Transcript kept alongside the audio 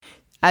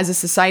as a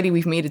society,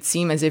 we've made it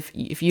seem as if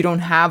you don't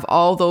have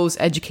all those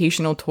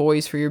educational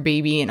toys for your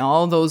baby and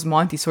all those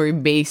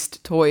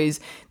Montessori-based toys,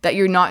 that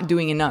you're not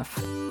doing enough.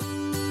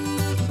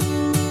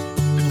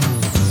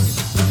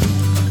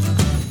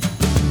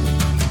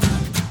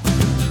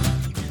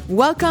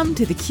 Welcome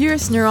to the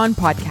Curious Neuron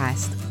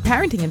Podcast,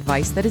 parenting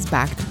advice that is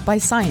backed by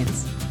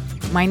science.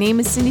 My name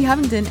is Cindy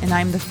Hovington, and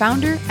I'm the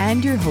founder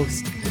and your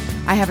host.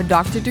 I have a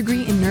doctorate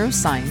degree in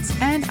neuroscience,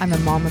 and I'm a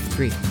mom of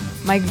 3.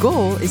 My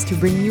goal is to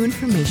bring you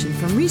information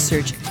from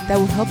research that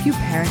will help you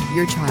parent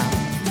your child.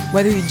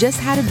 Whether you just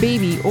had a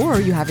baby or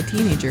you have a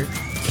teenager,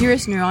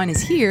 Curious Neuron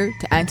is here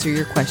to answer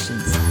your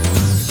questions.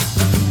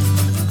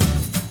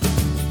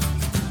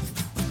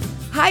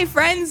 Hi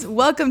friends,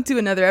 welcome to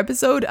another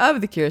episode of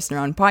the Curious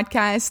Neuron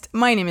Podcast.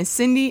 My name is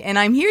Cindy, and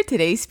I'm here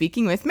today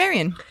speaking with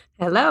Marian.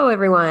 Hello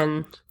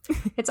everyone.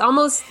 It's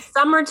almost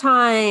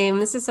summertime.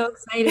 This is so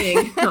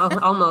exciting.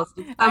 Almost.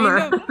 It's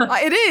summer.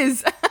 It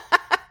is.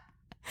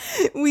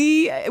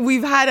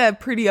 We've had a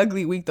pretty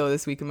ugly week though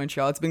this week in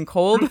Montreal. It's been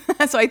cold,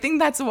 so I think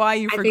that's why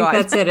you forgot. I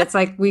think that's it. It's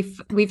like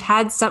we've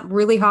had some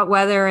really hot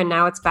weather, and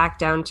now it's back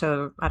down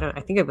to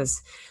I think it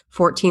was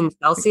 14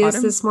 Celsius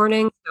this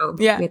morning. So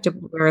we have to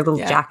wear little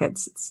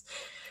jackets.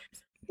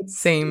 It's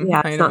same.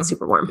 Yeah, it's not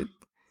super warm.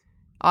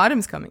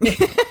 Autumn's coming.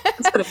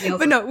 That's what it feels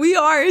but no,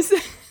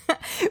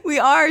 we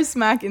are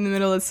smack in the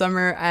middle of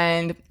summer,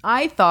 and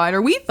we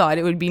thought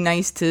it would be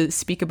nice to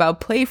speak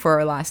about play for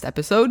our last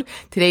episode.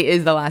 Today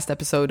is the last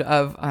episode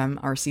of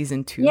our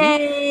season 2.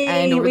 Yay!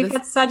 And we've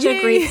had such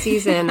a great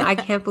season. I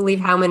can't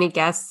believe how many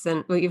guests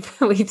and we've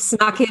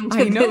snuck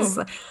into this.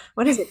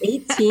 What is it?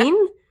 18?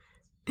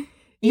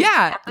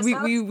 Yeah,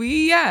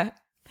 we.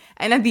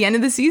 And at the end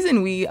of the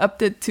season, we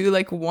upped it to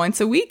like once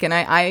a week, and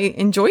I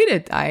enjoyed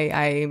it.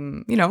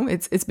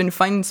 It's been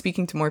fun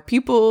speaking to more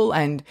people,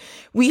 and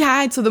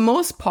so the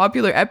most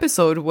popular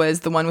episode was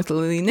the one with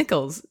Lily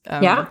Nichols. She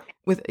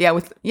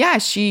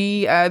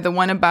the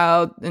one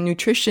about the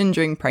nutrition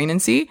during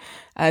pregnancy.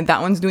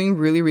 That one's doing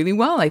really, really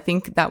well. I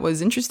think that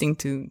was interesting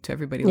to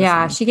everybody listening.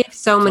 Yeah, she gave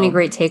so many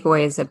great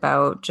takeaways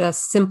about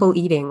just simple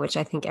eating, which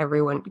I think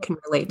everyone can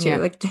relate to. Yeah.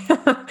 Like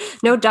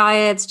no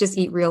diets, just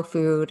eat real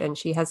food. And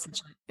she has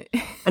such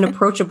an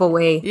approachable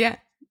way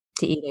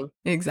to eating.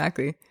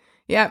 Exactly.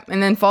 Yeah.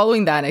 And then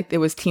following that, it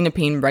was Tina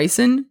Payne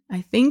Bryson,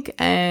 I think,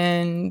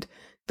 and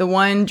the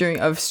one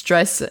of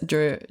stress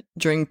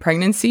during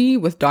pregnancy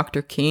with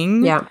Dr.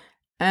 King. Yeah.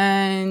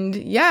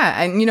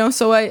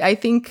 So I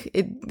think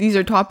these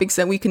are topics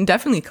that we can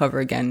definitely cover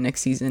again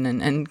next season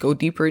and go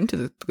deeper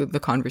into the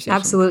conversation.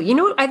 Absolutely. You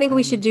know what I think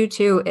we should do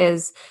too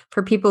is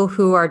for people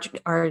who are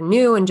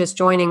new and just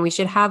joining, we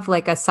should have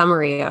like a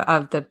summary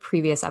of the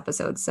previous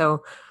episodes.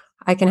 So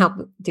I can help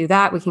do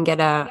that. We can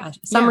get a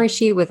summary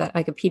sheet with a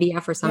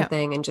PDF or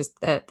something and just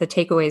the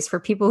takeaways for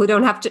people who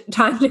don't have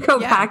time to go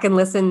back and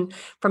listen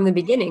from the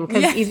beginning.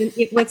 Because even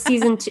with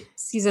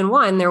season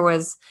 1, there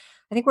was,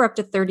 I think we're up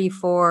to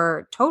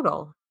 34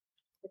 total.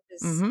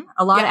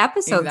 A lot of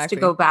episodes to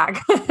go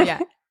back.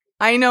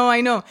 I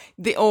know.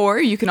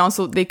 Or you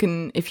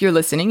can if you're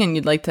listening and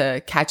you'd like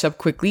to catch up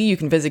quickly, you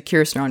can visit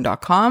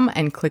curiousneuron.com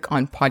and click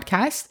on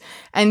podcast.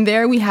 And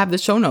there we have the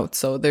show notes.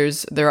 So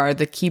there are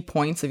the key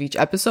points of each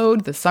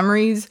episode, the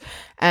summaries,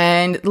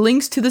 and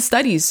links to the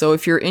studies. So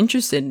if you're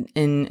interested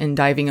in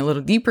diving a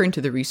little deeper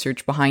into the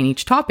research behind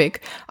each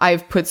topic,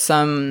 I've put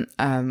some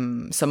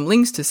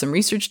links to some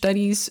research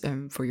studies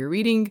for your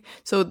reading.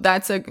 So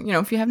that's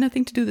if you have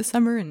nothing to do this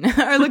summer and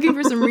are looking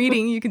for some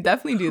reading, you can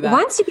definitely do that.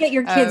 Once you get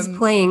your kids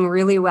playing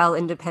really well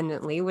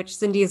independently, which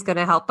Cindy is going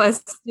to help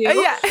us do, you're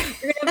going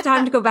to have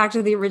time to go back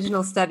to the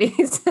original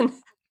studies.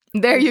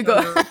 There you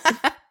go.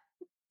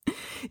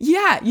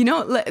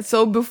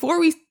 So before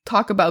we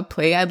talk about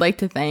play, I'd like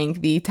to thank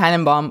the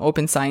Tannenbaum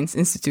Open Science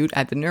Institute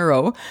at the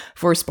Neuro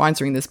for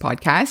sponsoring this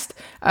podcast.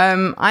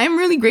 I'm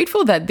really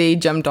grateful that they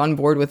jumped on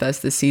board with us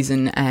this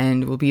season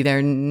and will be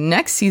there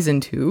next season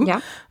too.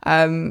 Yeah.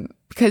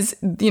 Because,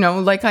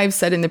 like I've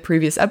said in the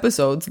previous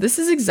episodes, this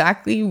is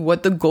exactly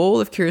what the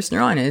goal of Curious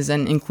Neuron is,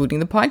 and including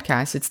the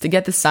podcast. It's to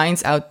get the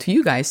science out to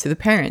you guys, to the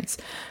parents.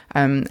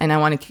 And I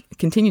want to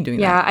continue doing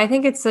that. Yeah, I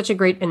think it's such a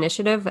great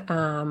initiative.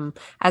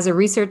 As a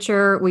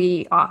researcher,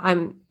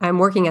 I'm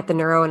working at the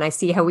Neuro, and I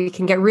see how we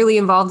can get really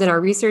involved in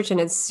our research, and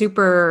it's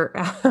super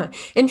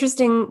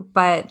interesting.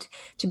 But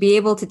to be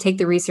able to take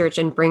the research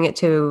and bring it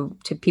to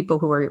people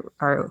who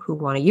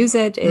want to use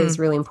it is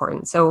really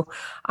important. So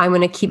I'm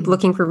going to keep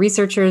looking for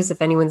researchers.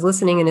 If anyone's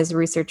listening and is a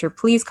researcher,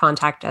 please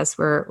contact us.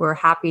 We're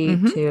happy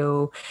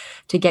to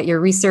get your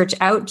research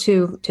out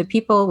to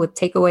people with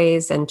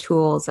takeaways and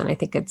tools, and I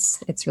think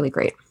it's really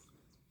great.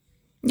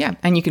 Yeah,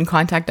 and you can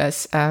contact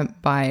us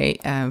by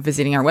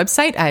visiting our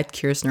website at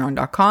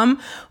curiousneuron.com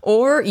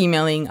or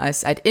emailing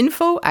us at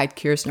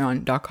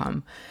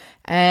info@curiousneuron.com.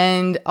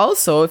 And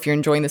also, if you're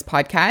enjoying this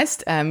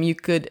podcast, you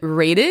could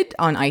rate it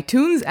on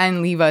iTunes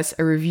and leave us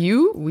a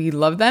review. We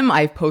love them.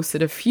 I've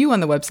posted a few on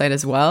the website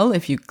as well.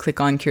 If you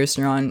click on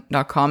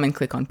curiousneuron.com and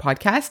click on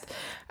podcast,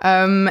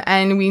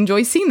 and we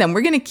enjoy seeing them.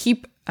 We're going to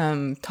keep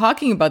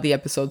talking about the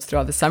episodes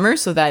throughout the summer,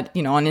 so that,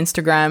 on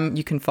Instagram,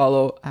 you can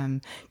follow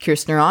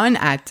Curious Neuron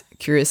at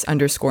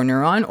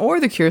Curious_Neuron or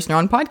the Curious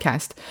Neuron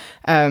podcast.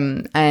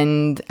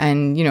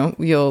 And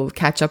you'll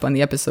catch up on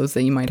the episodes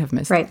that you might have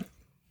missed. Right.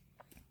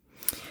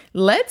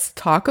 Let's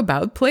talk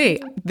about play.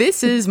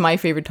 This is my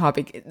favorite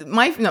topic.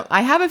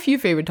 I have a few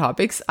favorite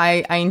topics.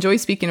 I enjoy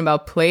speaking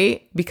about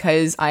play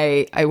because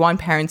I want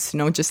parents to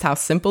know just how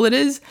simple it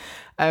is.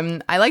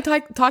 I like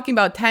talking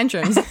about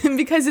tantrums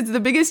because it's the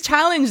biggest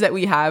challenge that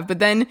we have. But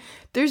then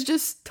there's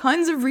just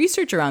tons of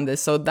research around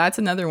this. So that's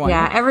another one.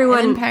 Yeah, everyone.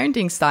 And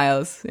parenting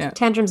styles. Yeah.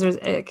 Tantrums are,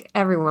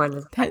 everyone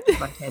is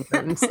about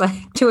tantrums.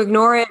 Like, to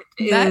ignore it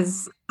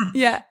is...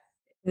 Yeah.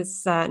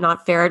 It's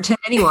not fair to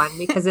anyone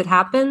because it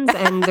happens,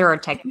 and there are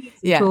techniques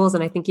and tools,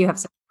 and I think you have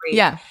some great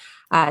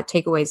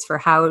takeaways for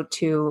how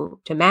to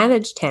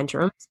manage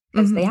tantrums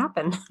as they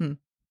happen.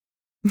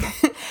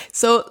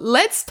 So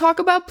let's talk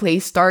about play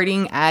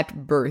starting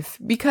at birth,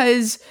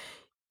 because,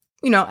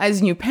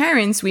 as new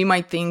parents, we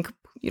might think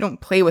you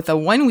don't play with a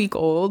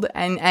 1-week-old,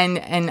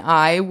 and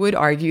I would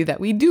argue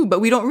that we do, but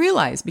we don't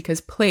realize,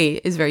 because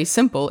play is very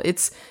simple.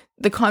 It's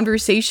the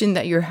conversation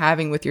that you're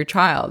having with your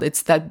child.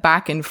 It's that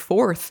back and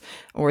forth,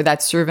 or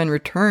that serve and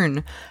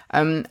return.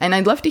 And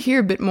I'd love to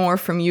hear a bit more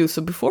from you.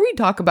 So before we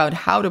talk about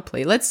how to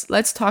play, let's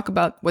talk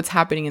about what's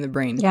happening in the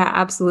brain. Yeah,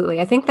 absolutely.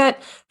 I think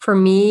that for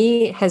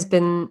me has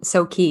been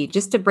so key,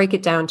 just to break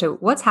it down to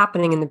what's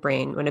happening in the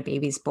brain when a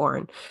baby's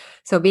born.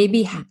 So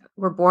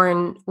we're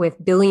born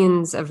with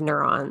billions of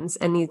neurons,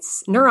 and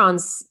these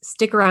neurons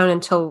stick around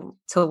until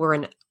we're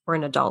an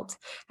adult.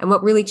 And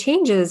what really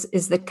changes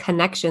is the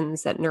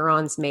connections that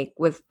neurons make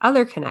with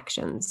other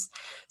connections.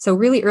 So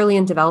really early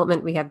in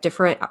development, we have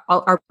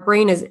our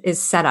brain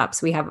is set up.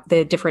 So we have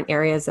the different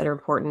areas that are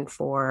important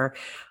for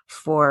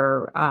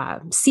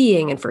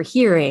seeing and for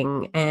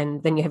hearing.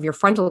 And then you have your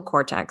frontal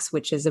cortex,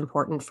 which is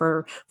important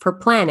for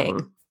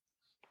planning.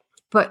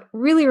 But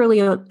really early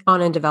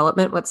on in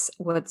development,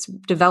 what's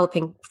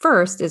developing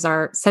first is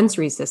our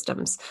sensory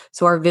systems.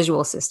 So our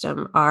visual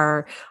system,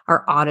 our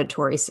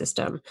auditory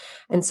system.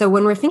 And so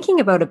when we're thinking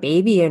about a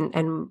baby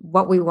and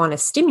what we want to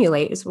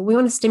stimulate is, we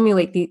want to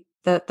stimulate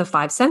the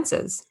 5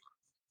 senses.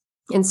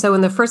 And so in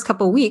the first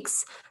couple of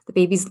weeks, the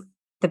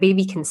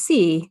baby can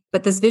see,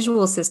 but this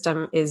visual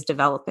system is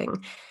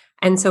developing.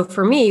 And so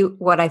for me,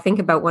 what I think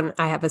about when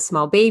I have a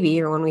small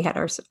baby, or when we had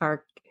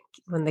our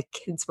when the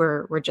kids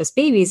were just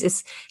babies,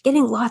 is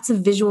getting lots of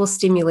visual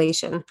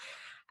stimulation.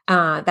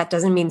 That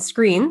doesn't mean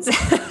screens,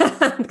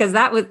 because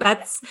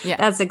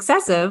that's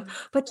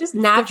excessive, but just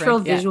natural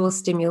visual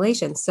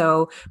stimulation.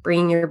 So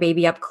bringing your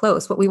baby up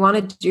close. What we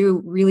want to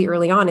do really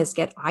early on is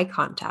get eye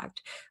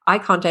contact. Eye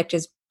contact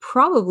is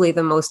probably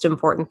the most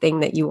important thing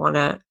that you want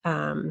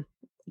to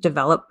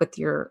develop with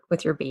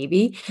your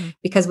baby,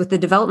 because with the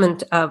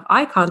development of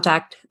eye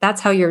contact,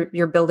 that's how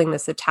you're building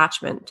this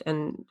attachment.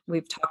 And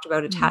we've talked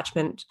about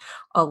attachment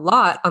a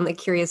lot on the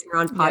Curious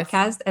Neuron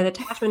podcast, and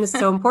attachment is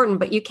so important,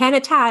 but you can't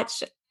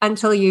attach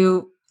until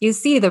you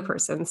see the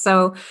person.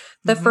 So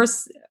the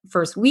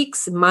first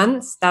weeks,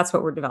 months, that's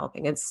what we're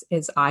developing.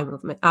 Is eye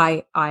movement,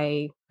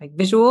 eye like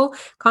visual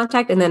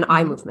contact, and then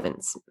eye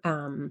movements.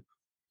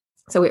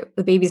 So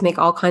the babies make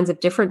all kinds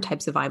of different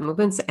types of eye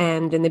movements.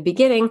 And in the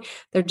beginning,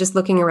 they're just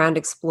looking around,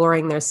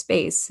 exploring their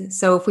space.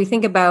 So if we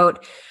think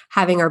about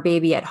having our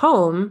baby at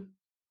home,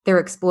 they're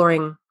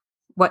exploring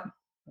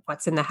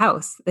what's in the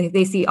house.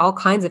 They see all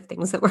kinds of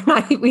things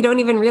that we don't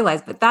even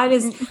realize, but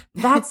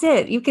that's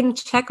it. You can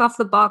check off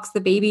the box.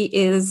 The baby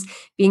is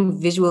being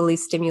visually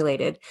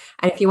stimulated.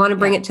 And if you want to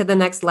bring it to the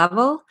next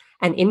level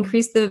and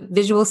increase the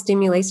visual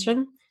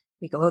stimulation,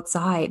 we go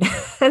outside.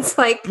 It's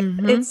like,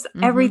 it's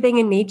everything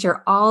in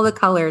nature. All the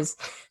colors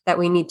that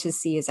we need to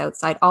see is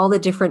outside, all the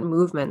different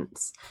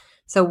movements.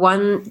 So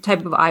one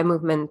type of eye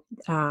movement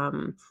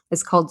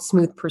is called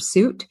smooth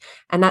pursuit.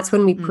 And that's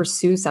when we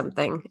pursue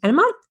something. And I'm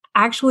not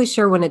actually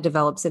sure when it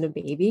develops in a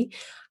baby,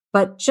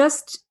 but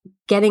just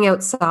getting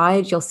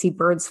outside, you'll see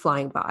birds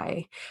flying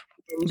by,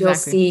 and you'll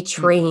see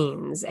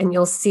trains, and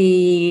you'll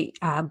see,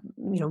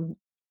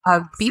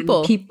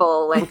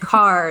 people and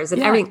cars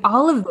and everything.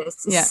 All of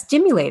this is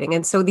stimulating.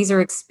 And so these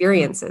are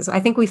experiences. I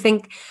think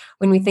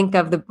when we think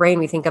of the brain,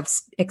 we think of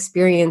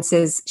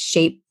experiences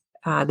shape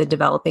the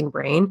developing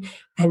brain,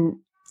 and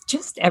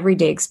just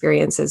everyday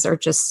experiences are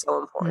just so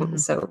important.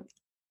 So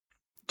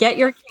get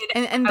your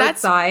kid and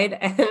outside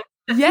and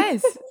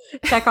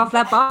check off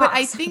that box. But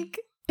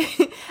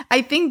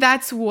I think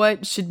that's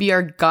what should be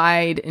our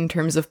guide in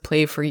terms of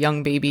play for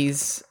young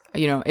babies.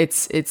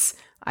 It's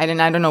I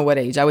don't know what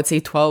age. I would say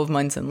 12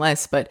 months and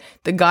less, but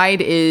the guide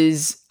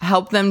is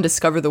help them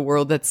discover the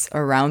world that's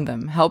around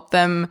them. Help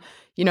them,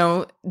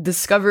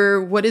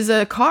 discover what is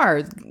a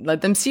car.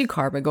 Let them see a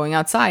car by going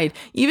outside.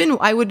 Even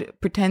I would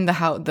pretend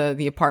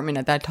the apartment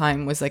at that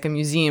time was like a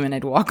museum, and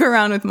I'd walk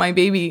around with my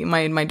baby,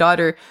 my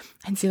daughter,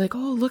 and say like, oh,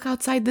 look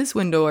outside this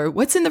window, or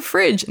what's in the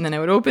fridge? And then I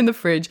would open the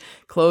fridge,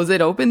 close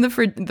it, open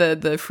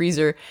the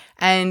freezer.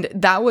 And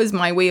that was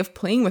my way of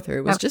playing with her.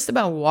 It was just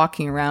about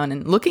walking around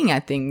and looking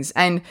at things.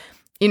 And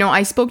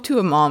I spoke to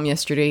a mom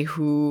yesterday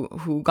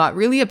who got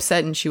really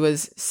upset, and she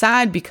was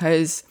sad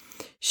because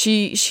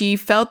she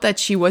felt that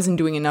she wasn't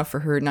doing enough for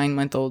her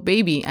 9-month-old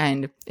baby.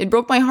 And it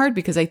broke my heart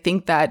because I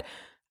think that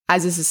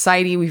as a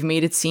society, we've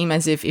made it seem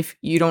as if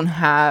you don't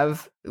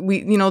have, have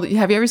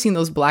you ever seen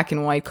those black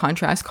and white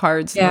contrast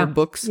cards in the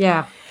books?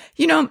 Yeah.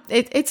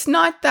 It's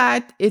not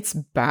that it's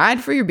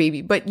bad for your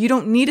baby, but you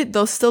don't need it.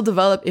 They'll still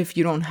develop if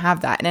you don't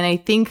have that. And I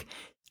think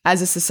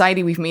as a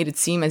society, we've made it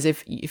seem as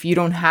if you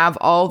don't have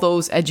all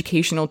those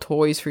educational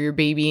toys for your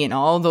baby and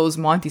all those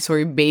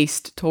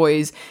Montessori-based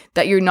toys,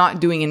 that you're not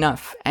doing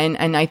enough.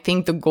 And I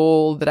think the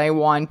goal that I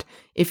want,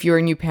 if you're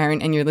a new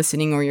parent and you're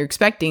listening or you're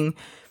expecting,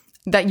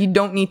 that you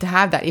don't need to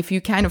have that. If you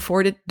can't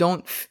afford it,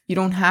 you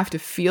don't have to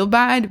feel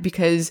bad,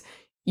 because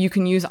you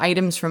can use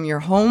items from your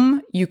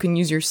home. You can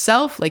use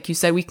yourself. Like you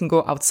said, we can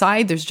go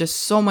outside. There's just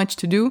so much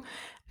to do.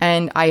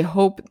 And I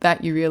hope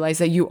that you realize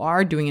that you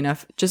are doing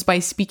enough just by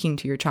speaking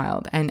to your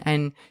child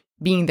and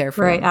being there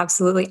for them. Right,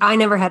 absolutely. I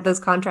never had those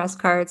contrast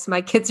cards.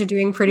 My kids are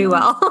doing pretty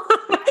well.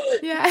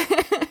 Yeah,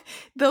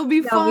 they'll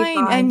be fine.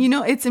 And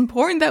it's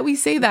important that we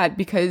say that,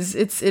 because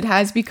it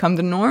has become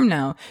the norm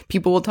now.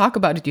 People will talk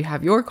about it. You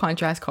have your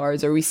contrast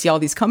cards, or we see all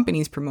these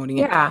companies promoting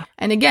it. Yeah.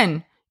 And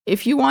again,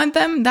 if you want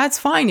them, that's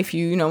fine. If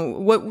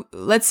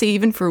let's say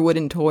even for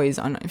wooden toys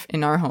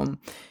in our home.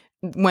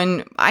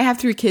 When I have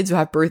 3 kids who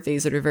have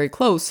birthdays that are very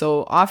close,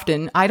 so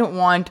often I don't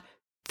want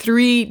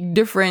 3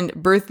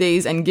 different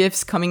birthdays and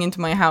gifts coming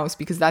into my house,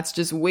 because that's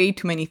just way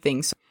too many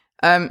things.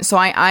 So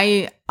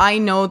I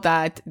know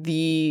that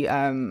the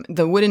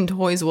wooden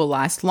toys will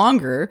last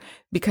longer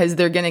because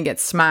they're gonna get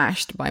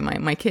smashed by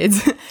my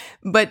kids.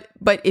 but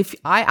if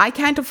I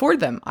can't afford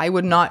them, I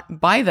would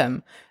not buy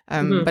them.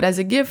 But as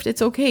a gift,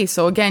 it's okay.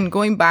 So again,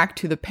 going back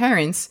to the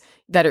parents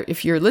that are,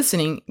 if you're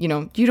listening,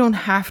 you don't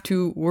have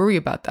to worry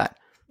about that.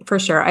 For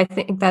sure. I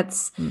think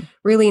that's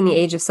really, in the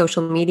age of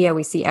social media,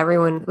 we see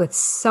everyone with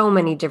so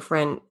many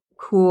different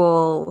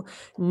cool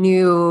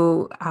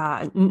new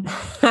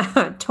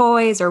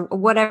toys or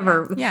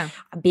whatever. Yeah.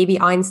 Baby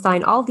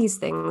Einstein, all these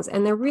things.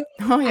 And they're really,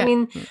 I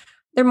mean,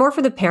 they're more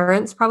for the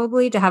parents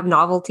probably to have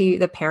novelty.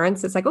 The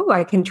parents, it's like, oh,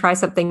 I can try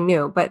something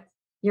new, but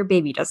your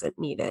baby doesn't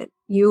need it.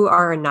 You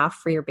are enough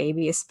for your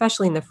baby,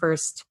 especially in the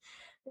first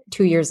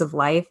 2 years of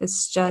life.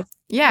 It's just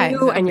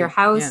you and your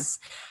house.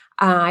 Yeah.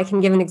 I can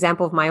give an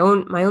example of my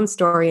own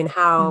story and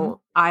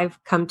how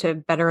I've come to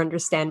better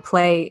understand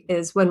play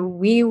is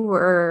when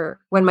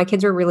my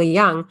kids were really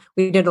young,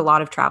 we did a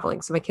lot of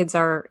traveling. So my kids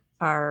are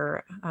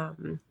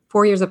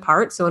 4 years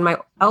apart. So when my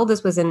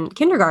eldest was in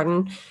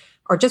kindergarten,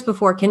 or just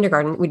before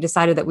kindergarten, we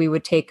decided that we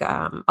would take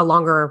a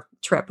longer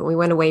trip, and we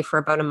went away for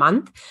about a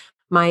month.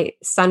 My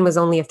son was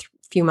only a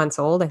few months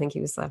old. I think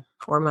he was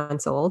 4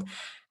 months old,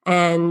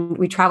 and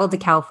we traveled to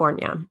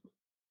California.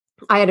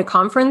 I had a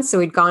conference, so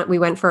we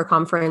went for a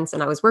conference,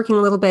 and I was working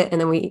a little bit,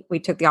 and then we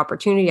took the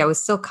opportunity. I was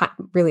still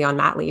really on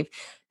mat leave,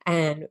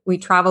 and we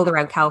traveled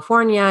around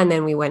California, and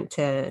then we went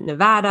to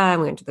Nevada, and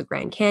we went to the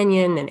Grand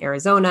Canyon and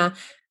Arizona.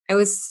 It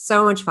was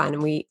so much fun,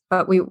 and we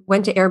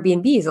went to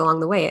Airbnbs along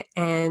the way,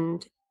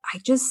 and I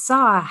just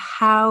saw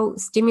how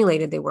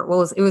stimulated they were.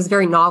 Well, it was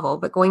very novel,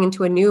 but going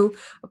into a new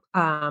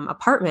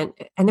apartment,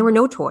 and there were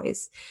no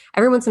toys.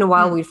 Every once in a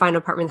while, we'd find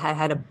an apartment that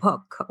had a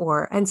book,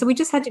 and so we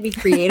just had to be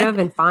creative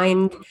and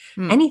find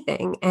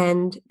anything.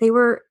 And they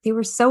were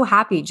so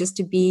happy just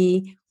to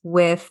be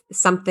with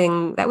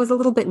something that was a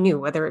little bit new,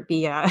 whether it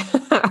be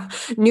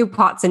new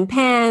pots and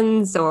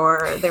pans,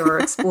 or they were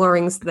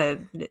exploring the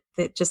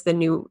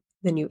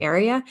new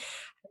area.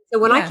 So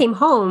when I came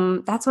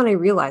home, that's when I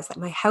realized that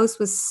my house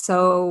was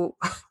so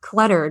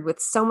cluttered with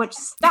so much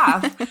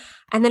stuff.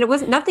 And then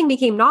nothing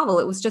became novel.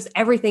 It was just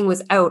everything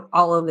was out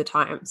all of the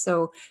time.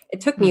 So it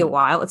took me a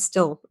while. It's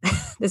still,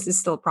 this is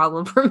still a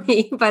problem for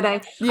me, but I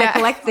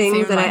collect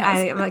things, and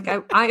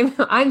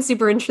I'm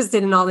super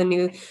interested in all the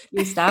new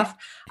stuff.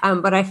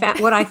 But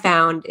what I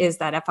found is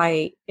that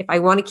if I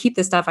want to keep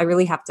the stuff, I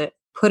really have to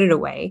put it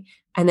away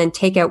and then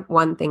take out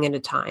one thing at a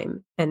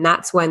time. And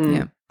that's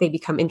when they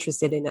become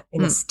interested in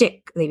a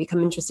stick. They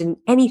become interested in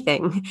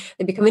anything.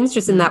 They become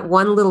interested in that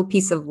one little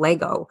piece of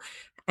Lego.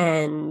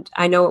 And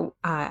I know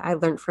I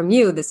learned from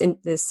you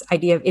this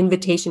idea of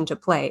invitation to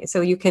play.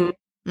 So you can,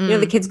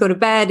 the kids go to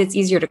bed. It's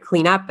easier to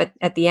clean up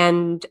at the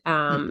end.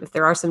 If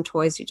there are some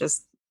toys, you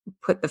just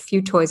put the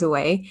few toys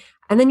away,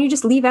 and then you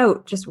just leave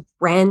out just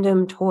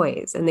random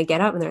toys. And they get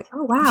up and they're like,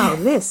 "Oh wow,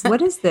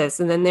 what is this?"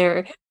 And then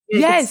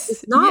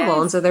it's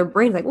novel, and so their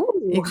brain's like,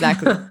 "Ooh,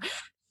 exactly."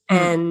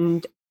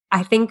 And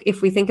I think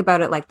if we think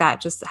about it like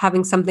that, just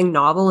having something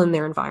novel in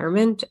their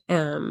environment,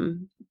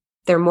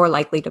 they're more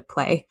likely to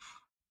play.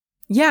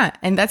 Yeah,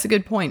 and that's a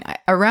good point.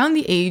 Around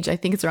the age, I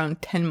think it's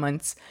around 10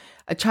 months,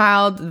 a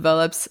child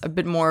develops a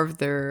bit more of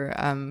their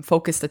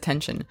focused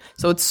attention.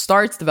 So it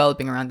starts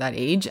developing around that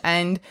age.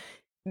 And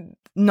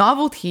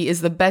novelty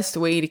is the best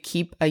way to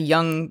keep a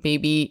young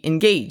baby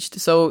engaged.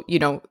 So,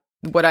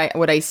 what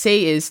I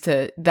say is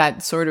to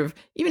that sort of,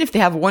 even if they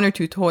have one or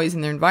two toys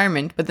in their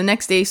environment, but the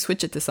next day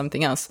switch it to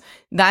something else,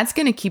 that's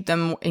going to keep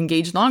them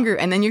engaged longer.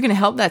 And then you're going to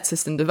help that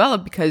system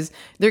develop because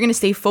they're going to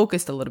stay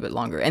focused a little bit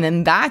longer. And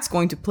then that's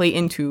going to play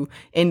into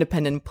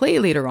independent play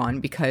later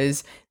on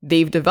because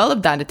they've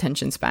developed that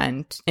attention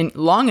span and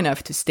long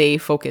enough to stay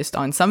focused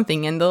on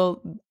something, and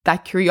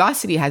that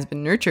curiosity has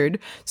been nurtured.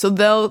 So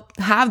they'll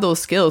have those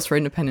skills for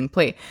independent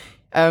play.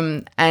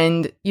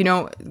 And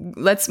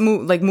let's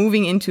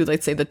moving into,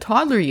 let's say, the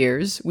toddler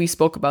years. We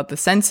spoke about the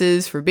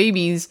senses for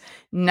babies.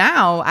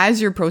 Now,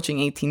 as you're approaching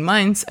 18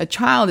 months, a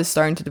child is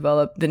starting to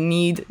develop the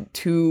need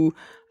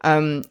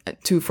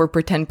for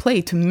pretend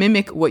play, to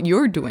mimic what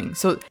you're doing.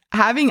 So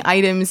having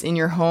items in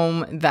your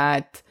home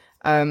that,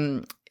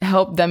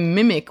 help them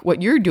mimic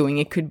what you're doing.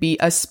 It could be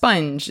a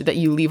sponge that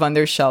you leave on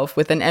their shelf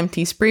with an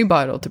empty spray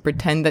bottle to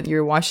pretend that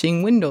you're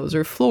washing windows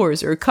or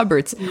floors or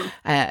cupboards.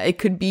 It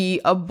could be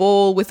a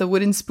bowl with a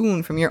wooden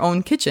spoon from your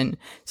own kitchen.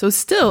 So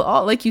still,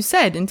 like you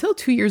said, until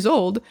 2 years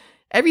old,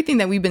 everything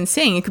that we've been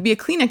saying, it could be a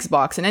Kleenex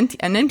box, an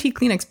empty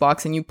Kleenex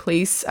box, and you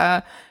place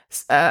a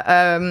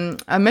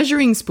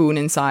measuring spoon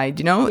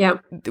inside, Yeah.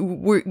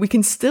 We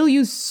can still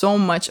use so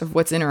much of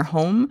what's in our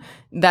home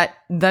that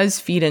does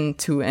feed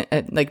into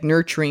like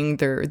nurturing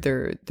their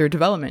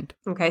development.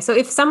 Okay. So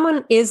if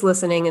someone is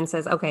listening and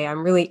says, okay,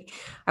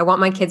 I want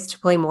my kids to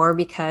play more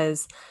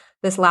because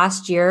this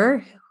last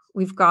year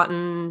we've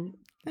gotten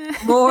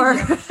more,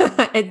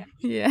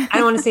 yeah. I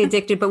don't want to say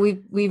addicted, but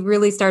we've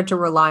really started to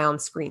rely on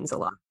screens a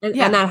lot. And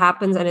that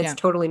happens, and it's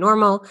totally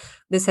normal.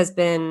 This has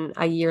been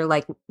a year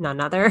like none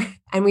other.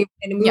 And we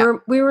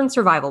were in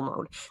survival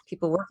mode.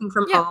 People working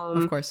from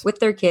home of course, with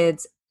their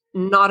kids,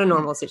 not a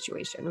normal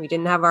situation. We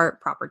didn't have our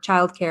proper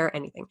childcare,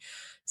 anything.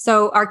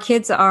 So our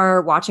kids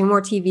are watching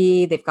more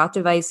TV. They've got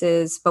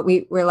devices, but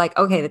we're like,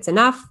 okay, that's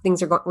enough.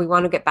 Things are going. We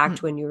want to get back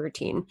to a new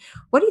routine.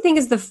 What do you think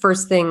is the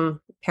first thing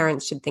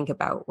parents should think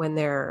about when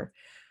they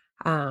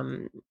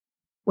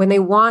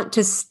want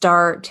to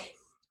start,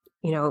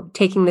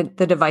 taking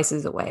the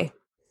devices away?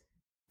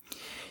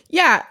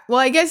 Yeah. Well,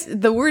 I guess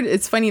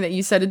it's funny that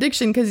you said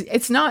addiction, because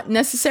it's not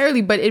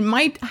necessarily, but it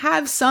might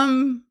have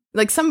some,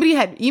 like somebody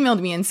had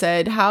emailed me and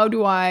said, how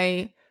do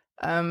I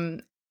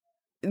think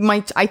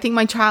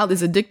my child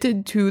is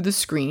addicted to the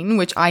screen,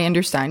 which I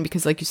understand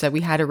because, like you said,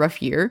 we had a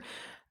rough year.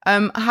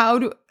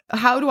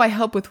 How do I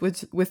help with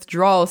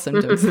withdrawal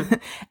symptoms?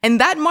 And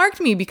that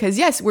marked me because,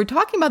 yes, we're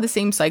talking about the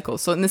same cycle.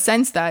 So in the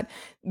sense that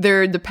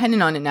they're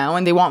dependent on it now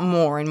and they want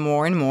more and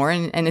more and more,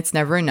 and it's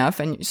never enough.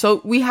 And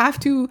so we have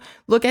to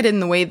look at it in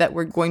the way that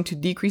we're going to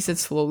decrease it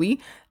slowly.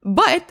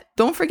 But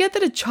don't forget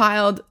that a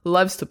child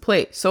loves to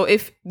play. So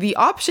if the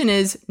option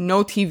is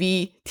no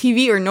TV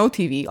or no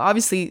TV,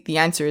 obviously the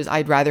answer is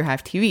I'd rather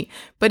have TV.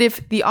 But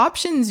if the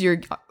options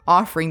you're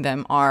offering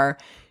them are,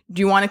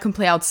 do you want to come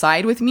play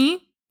outside with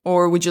me?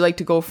 Or would you like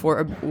to go for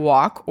a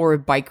walk or a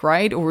bike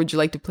ride? Or would you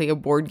like to play a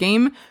board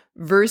game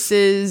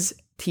versus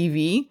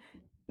TV?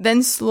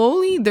 Then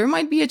slowly there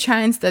might be a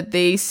chance that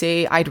they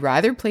say, I'd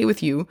rather play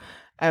with you.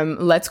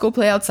 Let's go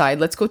play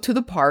outside. Let's go to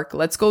the park.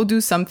 Let's go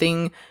do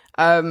something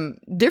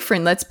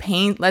different. Let's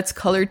paint. Let's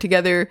color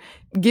together,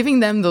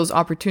 giving them those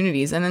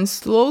opportunities, and then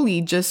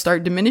slowly just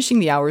start diminishing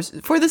the hours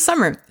for the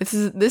summer. This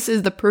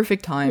is the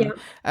perfect time.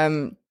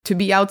 Yeah. To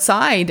be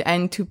outside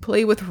and to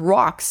play with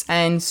rocks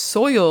and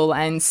soil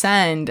and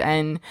sand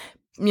and,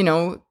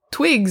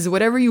 twigs,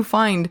 whatever you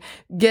find.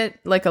 Get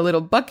like a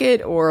little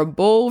bucket or a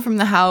bowl from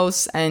the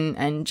house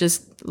and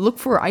just look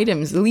for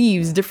items,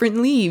 different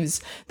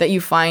leaves that you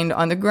find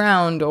on the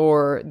ground,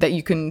 or that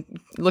you can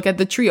look at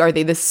the tree. Are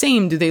they the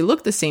same? Do they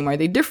look the same? Are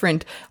they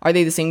different? Are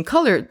they the same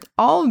color?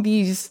 All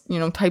these,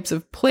 types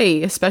of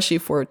play, especially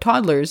for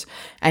toddlers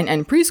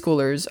and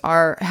preschoolers,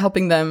 are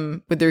helping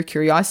them with their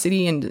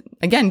curiosity and,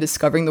 again,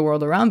 discovering the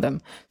world around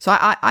them. So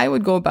I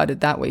would go about it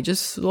that way,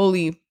 just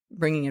slowly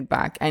bringing it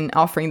back and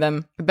offering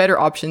them a better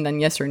option than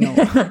yes or no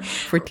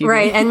for TV.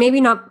 Right. And maybe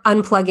not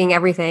unplugging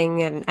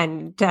everything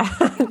and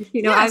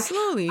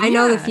slowly. I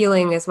know the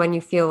feeling is when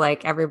you feel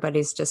like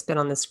everybody's just been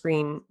on the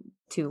screen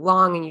too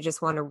long and you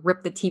just want to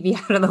rip the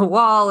TV out of the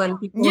wall and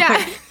people.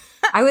 Yeah.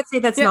 I would say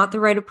that's not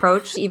the right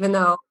approach, even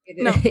though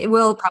it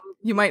will probably.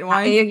 You might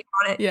want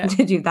it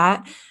to do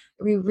that.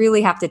 We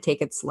really have to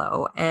take it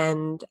slow.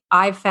 And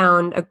I've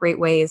found a great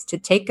way is to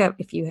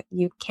if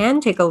you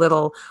can take a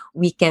little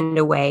weekend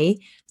away,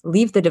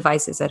 leave the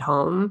devices at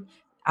home.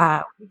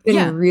 We've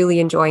been really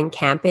enjoying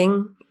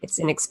camping. It's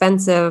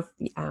inexpensive.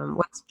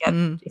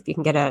 If you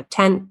can get a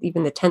tent,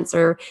 even the tents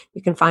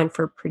you can find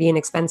for pretty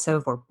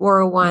inexpensive, or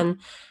borrow one.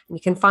 And you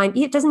can find,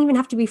 it doesn't even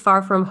have to be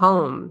far from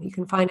home. You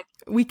can find.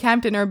 We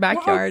camped in our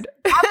backyard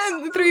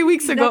 3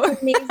 weeks ago.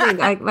 That's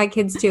amazing. My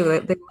kids too.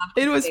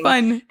 It was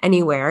fun.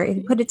 Anywhere.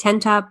 You put a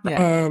tent up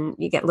and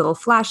you get little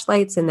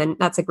flashlights, and then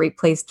that's a great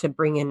place to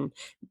bring in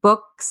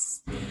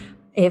books.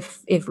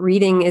 If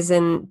reading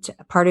isn't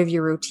part of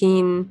your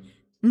routine,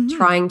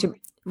 trying to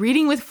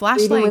Reading with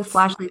flashlights. Reading with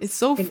flashlights. It's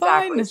so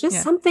exactly. fun. It's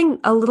just something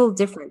a little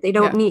different. They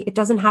don't need, it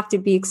doesn't have to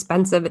be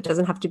expensive. It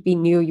doesn't have to be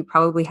new. You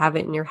probably have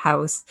it in your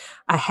house.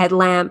 A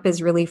headlamp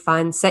is really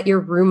fun. Set your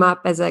room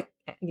up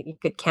you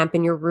could camp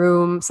in your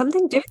room,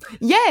 something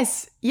different.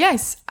 Yes.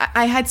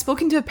 I had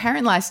spoken to a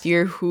parent last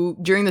year who,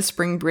 during the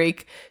spring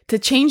break, to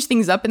change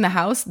things up in the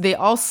house, they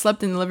all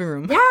slept in the living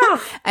room. Yeah.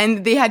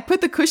 And they had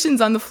put the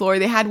cushions on the floor.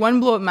 They had one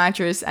blow-up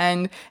mattress,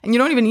 and you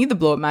don't even need the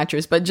blow-up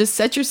mattress, but just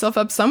set yourself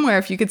up somewhere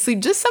if you could sleep.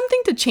 Just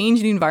something to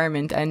change the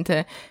environment and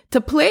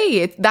to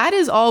play. That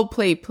is all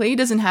play. Play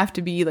doesn't have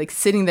to be like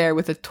sitting there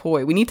with a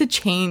toy. We need to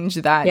change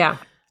that. Yeah.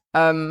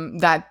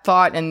 That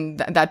thought and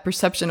that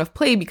perception of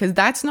play, because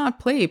that's not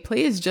play.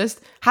 Play is just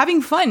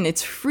having fun.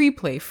 It's free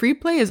play. Free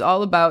play is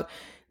all about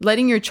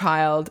letting your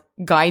child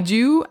guide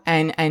you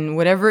and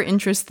whatever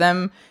interests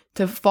them,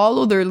 to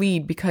follow their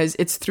lead, because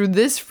it's through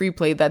this free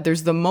play that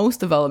there's the most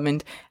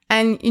development.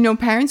 And,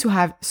 parents who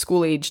have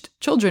school-aged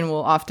children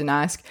will often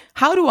ask,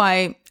 how do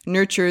I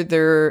nurture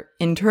their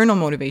internal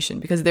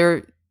motivation? Because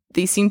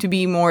they seem to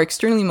be more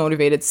externally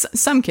motivated.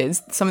 Some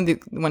kids,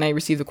 when I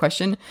receive the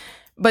question,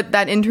 but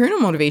that internal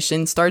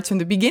motivation starts from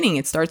the beginning.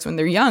 It starts when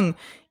they're young.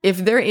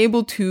 If they're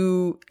able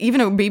to, even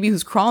a baby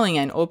who's crawling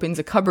and opens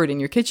a cupboard in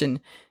your kitchen,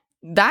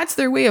 that's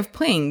their way of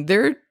playing.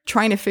 They're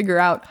trying to figure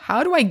out,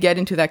 how do I get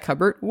into that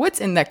cupboard?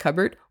 What's in that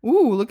cupboard?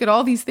 Ooh, look at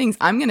all these things.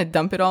 I'm going to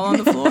dump it all on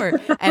the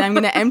floor and I'm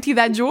going to empty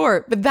that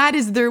drawer. But that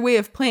is their way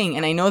of playing.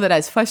 And I know that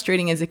as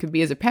frustrating as it could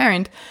be as a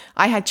parent,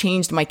 I had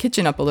changed my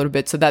kitchen up a little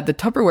bit so that the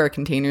Tupperware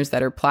containers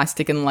that are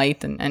plastic and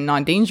light and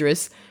not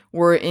dangerous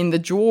were in the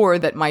drawer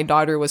that my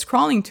daughter was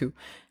crawling to.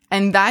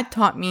 And that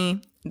taught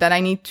me that I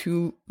need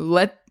to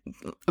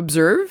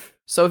observe.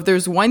 So if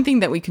there's one thing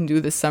that we can do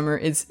this summer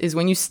is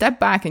when you step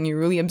back and you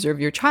really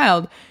observe your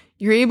child,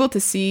 you're able to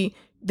see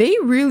they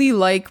really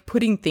like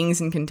putting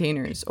things in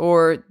containers,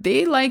 or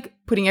they like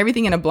putting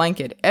everything in a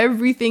blanket.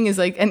 Everything is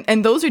like,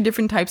 and those are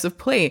different types of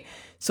play.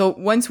 So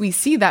once we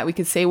see that, we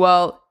could say,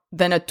 well,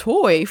 then a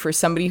toy for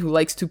somebody who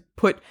likes to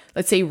put,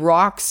 let's say,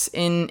 rocks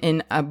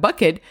in a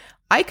bucket,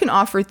 I can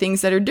offer things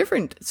that are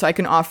different. So I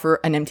can offer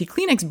an empty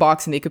Kleenex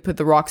box and they could put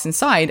the rocks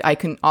inside. I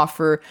can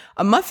offer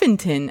a muffin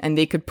tin and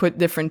they could put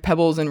different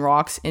pebbles and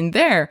rocks in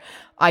there.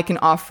 I can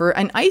offer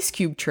an ice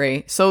cube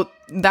tray. So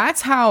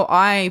that's how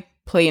I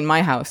play in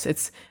my house.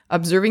 It's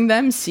observing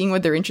them, seeing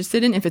what they're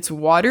interested in. If it's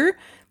water,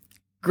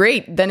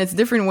 great. Then it's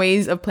different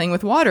ways of playing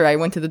with water. I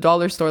went to the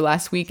dollar store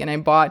last week and I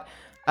bought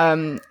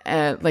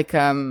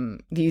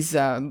these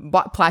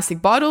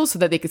plastic bottles so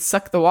that they could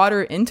suck the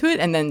water into it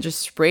and then just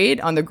spray it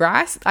on the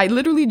grass. I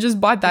literally just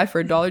bought that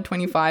for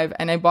 $1.25,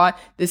 and I bought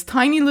this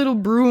tiny little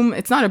broom.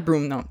 It's not a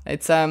broom, no.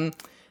 It's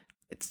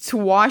to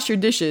wash your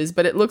dishes,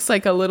 but it looks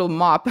like a little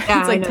mop.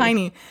 Yeah, it's like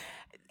tiny.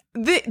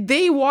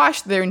 They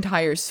washed their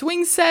entire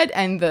swing set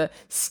and the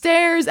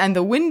stairs and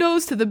the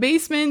windows to the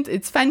basement.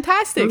 It's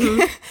fantastic.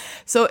 Mm-hmm.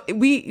 So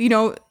we,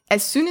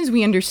 as soon as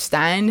we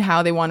understand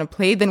how they want to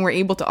play, then we're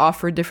able to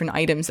offer different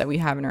items that we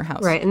have in our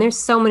house. Right. And there's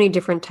so many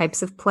different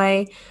types of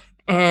play.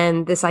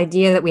 And this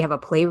idea that we have a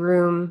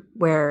playroom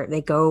where they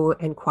go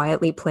and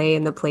quietly play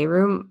in the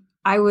playroom,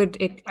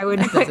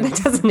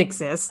 that doesn't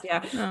exist.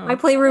 Yeah. No. My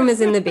playroom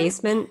is in the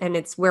basement and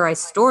it's where I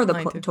store the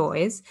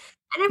toys.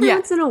 And every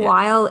once in a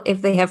while,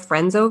 if they have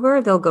friends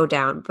over, they'll go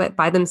down. But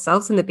by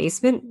themselves in the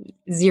basement,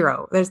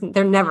 zero.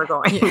 They're never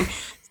going. Yeah.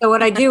 So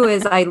what I do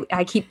is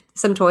I keep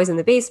some toys in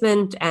the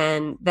basement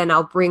and then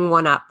I'll bring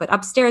one up. But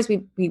upstairs,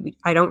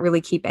 I don't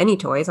really keep any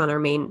toys on our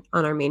main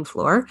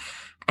floor.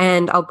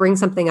 And I'll bring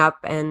something up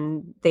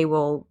and they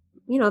will,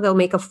 they'll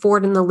make a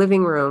fort in the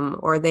living room,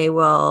 or we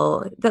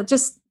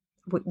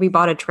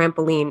bought a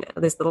trampoline,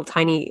 this little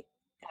tiny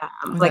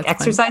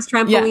exercise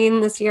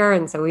trampoline this year.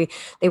 And so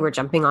they were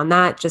jumping on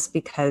that just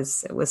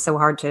because it was so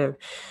hard to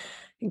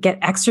get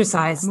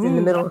exercise in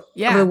the middle of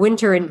the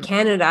winter in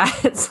Canada.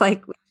 It's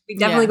like, we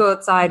definitely go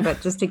outside,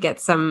 but just to get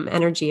some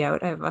energy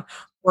out. I have a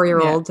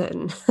 4-year-old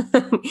and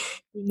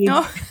he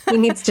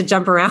needs to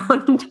jump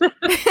around.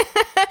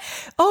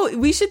 Oh,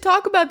 we should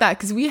talk about that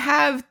because we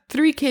have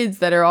 3 kids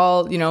that are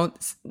all,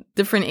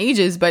 different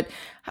ages. But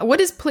what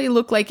does play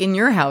look like in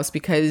your house?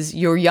 Because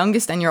your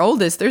youngest and your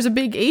oldest, there's a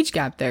big age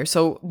gap there.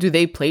 So do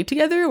they play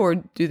together or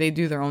do they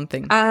do their own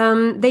thing?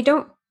 They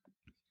don't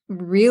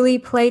really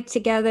play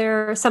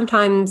together.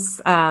 Sometimes,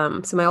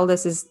 so my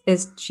oldest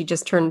is she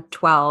just turned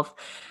 12.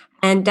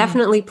 And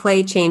definitely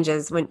play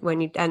changes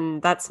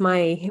and that's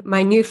my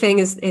new thing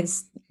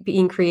is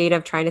being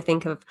creative, trying to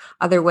think of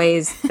other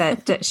ways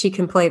that she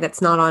can play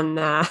that's not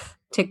on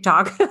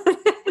TikTok.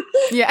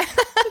 Yeah.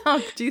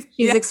 Oh, she's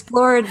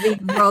explored the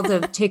world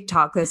of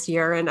TikTok this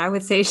year, and I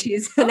would say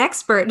she's an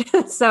expert.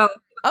 So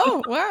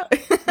oh, wow.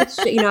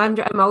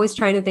 I'm always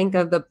trying to think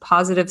of the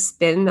positive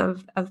spin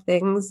of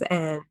things,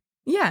 and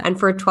and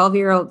for a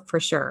 12-year-old, for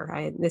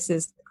sure. This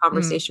is a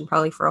conversation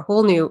probably for a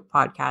whole new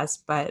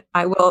podcast, but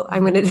I'm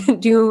going to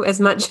do as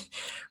much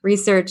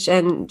research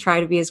and try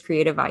to be as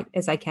creative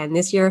as I can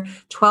this year.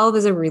 12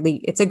 is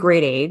it's a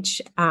great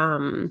age.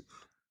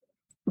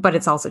 but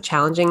it's also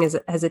challenging as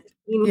a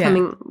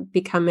teen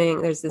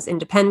becoming, there's this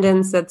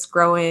independence that's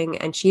growing,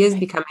 and she is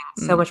becoming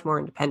so much more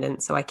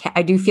independent. So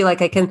I do feel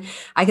like I can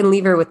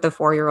leave her with the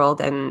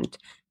 4-year-old, and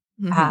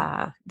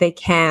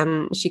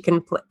she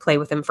can play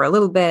with him for a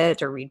little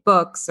bit or read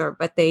books,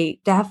 but they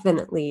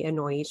definitely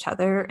annoy each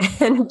other,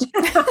 and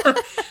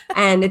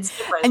and it's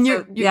different.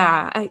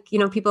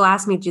 And people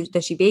ask me,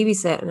 does she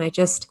babysit? And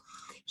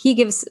he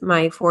gives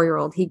my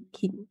 4-year-old, he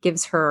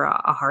gives her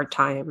a hard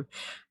time.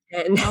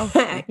 And,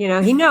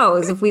 he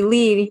knows if we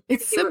leave,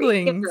 it's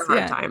siblings, he gives her a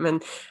hard time.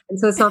 And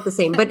so it's not the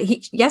same. But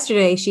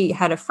yesterday she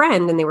had a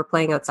friend and they were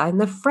playing outside,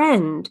 and the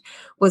friend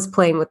was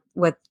playing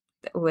with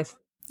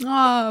your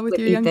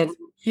Ethan.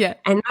 Yeah.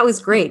 And that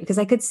was great because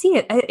I could see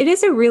it. It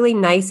is a really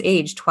nice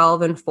age,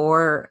 12 and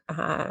 4,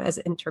 as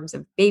in terms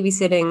of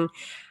babysitting.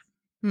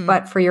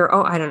 But for your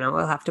own, I don't know,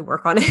 we'll have to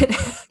work on it.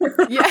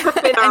 Yeah.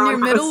 And your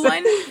middle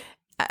one?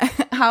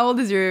 How old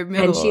is your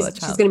middle child? And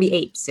she's going to be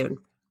 8 soon.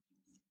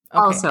 Okay.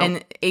 Also.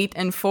 And 8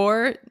 and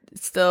 4,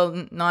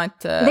 still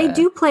not... They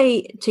do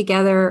play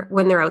together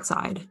when they're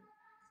outside.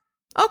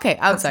 Okay,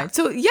 outside.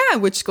 So yeah,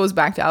 which goes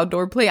back to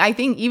outdoor play. I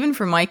think even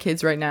for my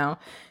kids right now,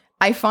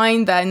 I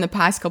find that in the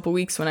past couple of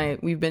weeks when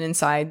we've been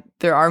inside,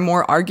 there are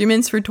more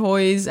arguments for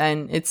toys,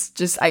 and it's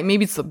just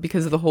maybe it's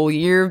because of the whole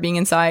year of being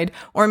inside,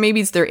 or maybe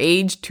it's their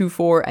age, 2,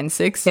 4, and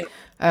 6. Yeah.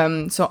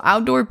 So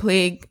outdoor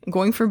play,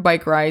 going for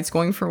bike rides,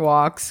 going for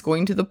walks,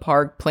 going to the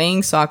park,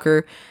 playing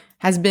soccer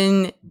has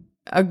been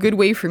a good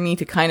way for me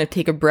to kind of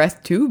take a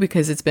breath too,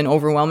 because it's been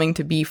overwhelming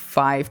to be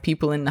 5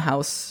 people in the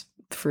house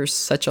for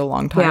such a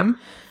long time.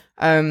 Yeah.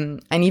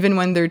 And even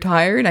when they're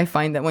tired, I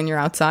find that when you're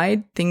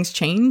outside, things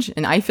change,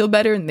 and I feel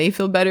better and they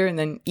feel better, and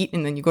then eat,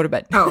 and then you go to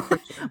bed. Oh, for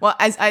sure. Well,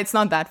 it's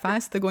not that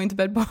fast, the going to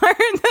bed part,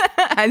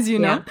 as you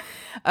know.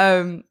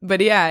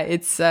 But yeah,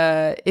 it's,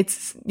 I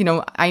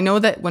know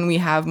that when we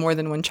have more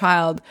than one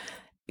child,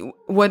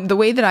 the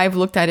way that I've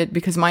looked at it,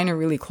 because mine are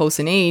really close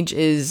in age,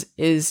 is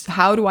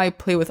how do I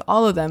play with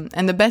all of them?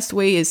 And the best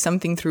way is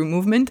something through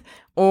movement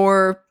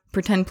or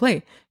pretend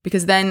play,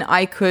 because then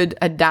I could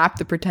adapt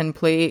the pretend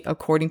play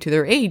according to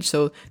their age.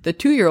 So the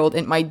 2-year-old,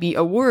 it might be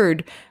a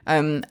word,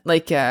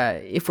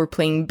 if we're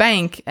playing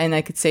bank, and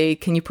I could say,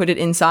 can you put it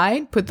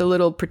inside? Put the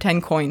little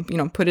pretend coin,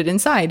 put it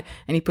inside,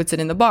 and he puts it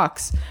in the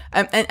box.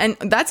 And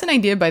that's an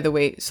idea, by the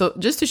way. So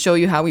just to show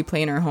you how we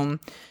play in our home,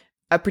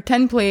 a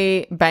pretend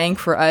play bank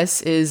for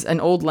us is an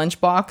old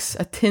lunchbox,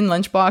 a tin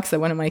lunchbox that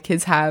one of my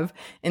kids have,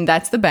 and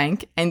that's the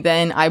bank. And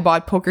then I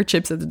bought poker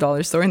chips at the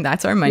dollar store, and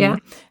that's our money. Yeah.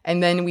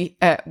 And then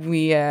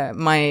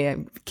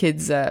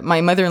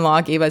my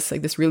mother-in-law gave us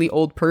like this really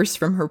old purse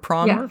from her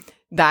prom. Yeah.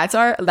 That's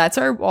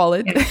our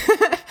wallet.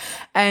 Yeah.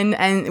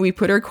 And we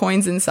put our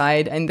coins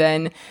inside, and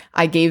then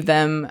I gave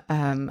them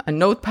a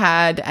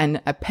notepad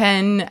and a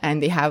pen,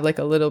 and they have like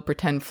a little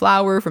pretend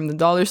flower from the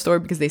dollar store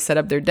because they set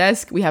up their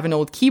desk. We have an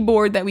old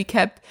keyboard that we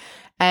kept,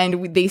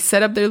 and they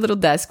set up their little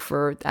desk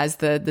as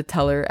the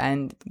teller,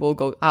 and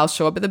I'll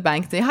show up at the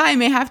bank and say, hi,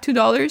 may I have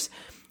 $2?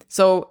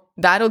 So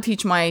that'll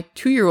teach my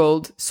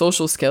 2-year-old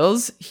social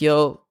skills.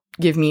 He'll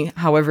give me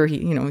however he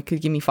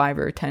could give me 5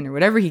 or 10 or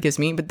whatever he gives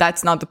me, but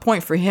that's not the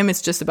point. For him,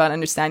 it's just about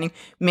understanding,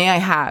 may I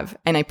have?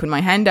 And I put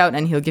my hand out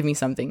and he'll give me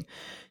something.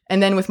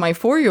 And then with my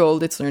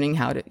 4-year-old, it's learning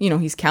how to,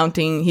 he's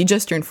counting. He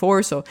just turned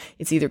 4, so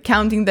it's either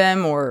counting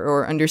them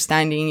or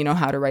understanding,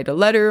 how to write a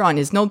letter on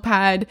his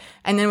notepad.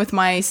 And then with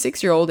my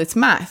 6-year-old, it's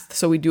math.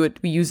 So we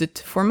use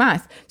it for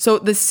math. So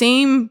the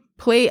same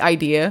play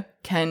idea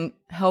can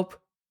help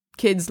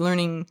kids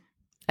learning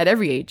at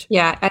every age.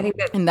 Yeah, I think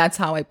and that's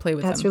how I play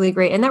with them. That's really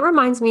great. And that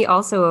reminds me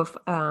also of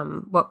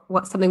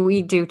what something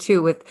we do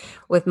too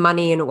with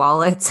money and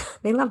wallets.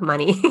 They love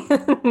money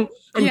and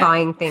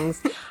buying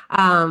things.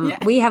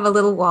 We have a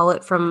little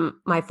wallet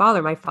from my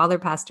father. My father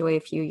passed away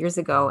a few years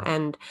ago,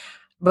 and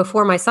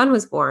before my son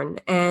was born.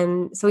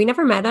 And so we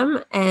never met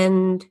him.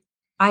 And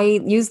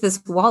I used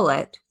this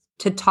wallet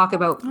to talk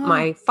about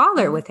my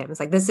father with him. It's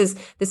like, this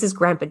is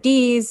Grandpa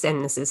D's,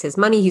 and this is his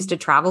money. He used to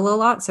travel a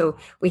lot. So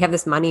we have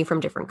this money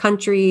from different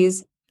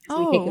countries. So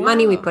we take the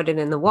money, we put it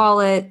in the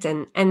wallet,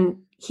 and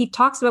he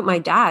talks about my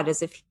dad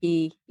as if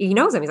he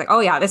knows him. He's like, oh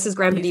yeah, this is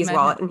Grandpa D's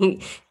wallet. And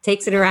he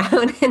takes it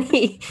around and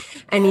he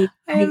these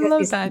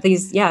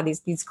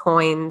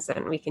coins,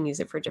 and we can use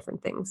it for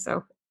different things.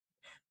 So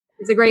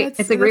it's a great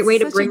way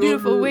to bring in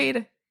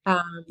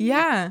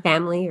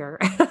family or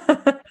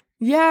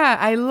yeah,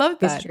 I love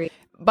that. History.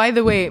 By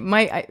the way,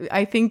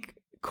 I think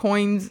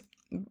coins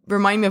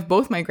remind me of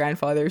both my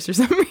grandfathers for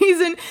some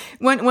reason.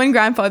 One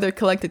grandfather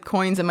collected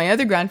coins, and my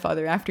other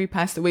grandfather, after he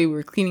passed away, we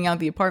were cleaning out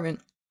the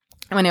apartment.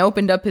 And when I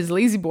opened up his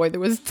lazy boy,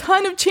 there was a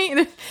ton of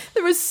change.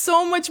 There was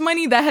so much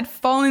money that had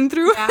fallen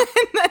through. Yeah.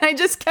 And then I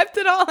just kept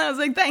it all. And I was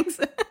like, thanks.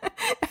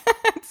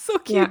 It's so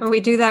cute. Yeah,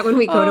 we do that when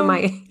we go to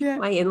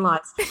my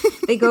in-laws.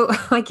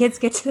 My kids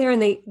get to there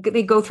and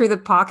they go through the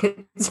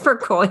pockets for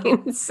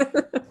coins.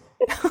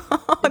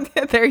 Oh,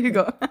 there you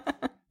go.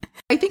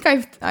 I think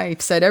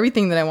I've said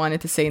everything that I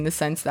wanted to say, in the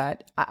sense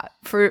that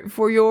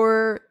for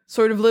your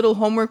sort of little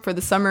homework for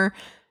the summer,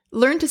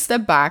 learn to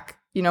step back,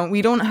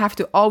 we don't have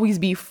to always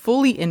be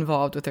fully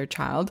involved with our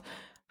child.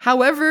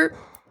 However,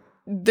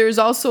 there's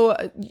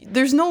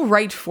no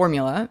right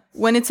formula.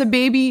 When it's a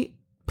baby,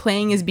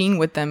 playing is being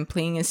with them,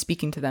 playing is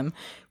speaking to them.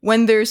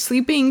 When they're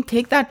sleeping,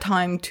 take that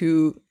time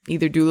to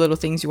either do little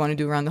things you want to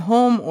do around the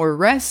home or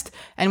rest.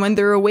 And when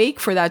they're awake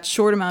for that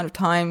short amount of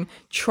time,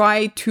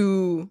 try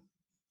to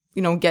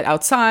get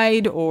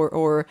outside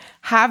or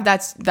have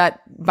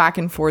that back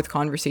and forth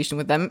conversation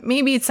with them.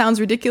 Maybe it sounds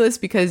ridiculous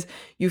because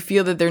you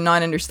feel that they're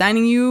not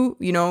understanding you,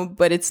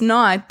 but it's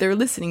not. They're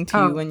listening to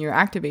you when you're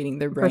activating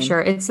their brain. For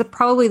sure. It's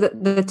probably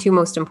the two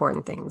most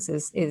important things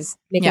is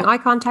making eye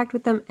contact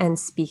with them and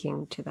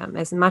speaking to them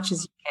as much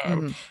as you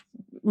can. Mm-hmm.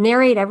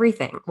 Narrate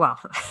everything. Well,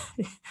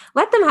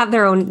 let them have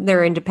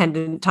their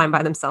independent time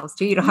by themselves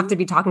too. You don't have to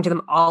be talking to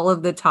them all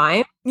of the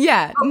time.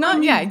 Yeah,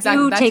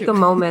 exactly. You take a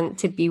moment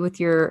to be with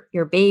your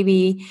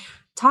baby,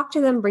 talk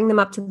to them, bring them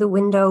up to the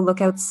window, look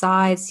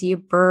outside, see a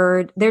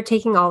bird. They're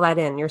taking all that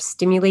in. You're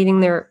stimulating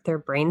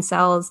their brain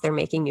cells. They're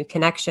making new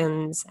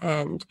connections,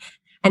 and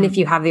if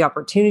you have the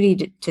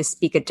opportunity to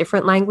speak a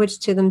different language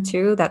to them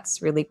too,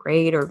 that's really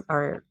great.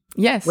 Or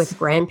yes, with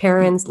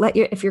grandparents,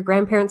 if your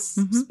grandparents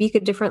speak a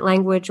different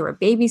language, or a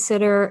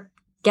babysitter,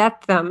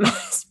 get them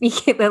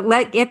speaking.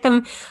 Get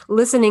them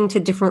listening to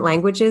different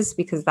languages,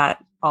 because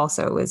that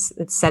also it's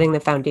setting the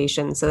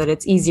foundation so that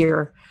it's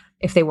easier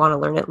if they want to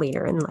learn it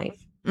later in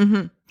life.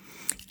 Mm-hmm.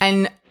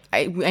 And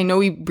I know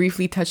we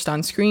briefly touched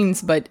on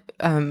screens, but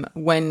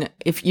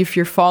if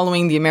you're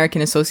following the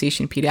American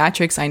Association of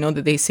Pediatrics, I know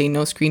that they say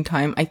no screen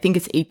time. I think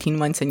it's 18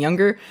 months and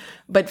younger,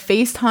 but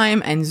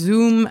FaceTime and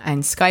Zoom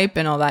and Skype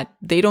and all that,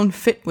 they don't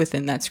fit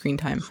within that screen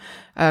time.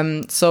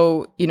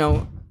 So,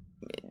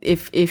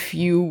 if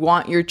you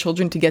want your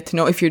children to get to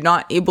know, if you're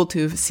not able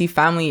to see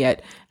family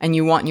yet and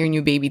you want your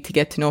new baby to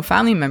get to know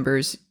family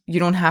members, you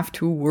don't have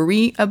to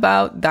worry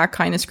about that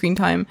kind of screen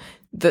time.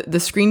 The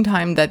screen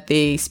time that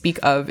they speak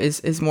of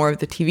is more of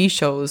the TV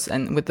shows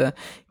and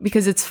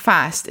because it's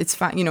fast.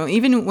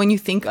 Even when you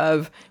think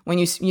of when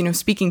you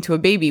speaking to a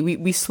baby,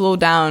 we slow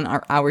down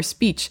our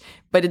speech,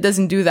 but it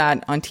doesn't do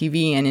that on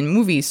TV and in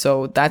movies.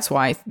 So that's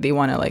why they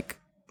want to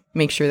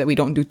make sure that we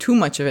don't do too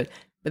much of it.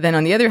 But then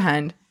on the other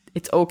hand,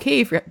 it's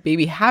okay if your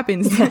baby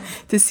happens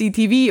to see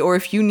TV, or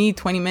if you need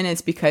 20 minutes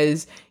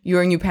because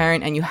you're a new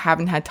parent and you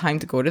haven't had time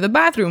to go to the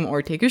bathroom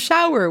or take a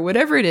shower or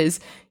whatever it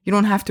is. You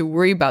don't have to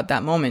worry about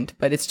that moment,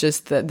 but it's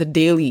just the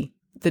daily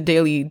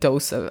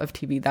dose of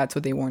TV. That's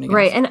what they warn against.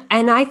 Right.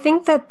 And I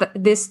think that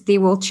they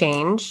will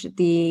change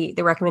the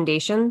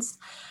recommendations.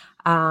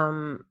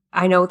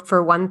 I know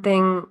for one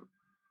thing,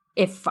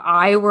 if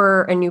I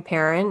were a new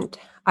parent,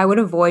 I would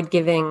avoid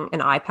giving an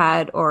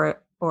iPad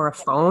or a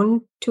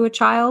phone to a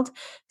child,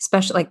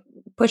 especially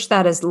push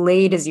that as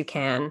late as you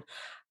can.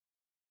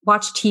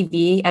 Watch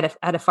TV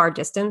at a far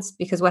distance,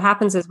 because what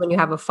happens is when you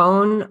have a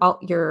phone,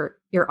 your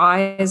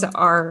eyes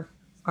are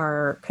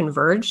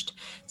converged,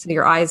 so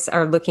your eyes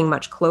are looking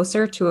much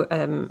closer to,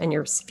 and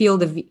your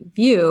field of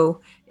view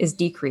is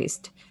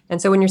decreased.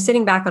 And so when you're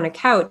sitting back on a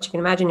couch, you can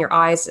imagine your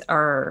eyes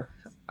are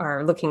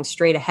looking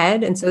straight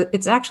ahead, and so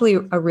it's actually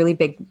a really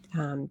big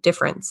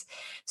difference.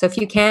 So if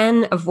you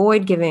can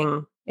avoid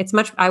giving.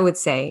 I would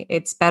say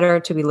it's better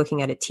to be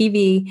looking at a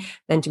TV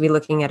than to be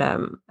looking at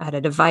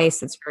a device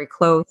that's very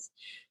close.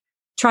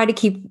 Try to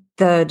keep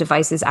the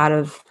devices out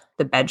of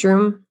the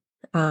bedroom.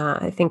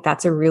 I think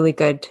that's a really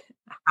good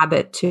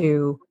habit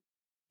to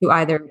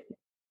either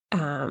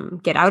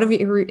get out of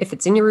it. If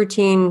it's in your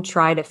routine,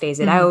 try to phase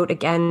it out.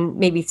 Again,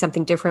 maybe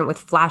something different with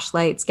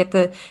flashlights. Get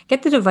the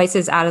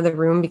devices out of the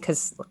room,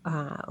 because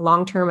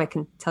long term, I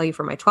can tell you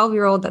for my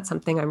 12-year-old, that's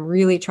something I'm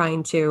really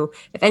trying to.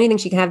 If anything,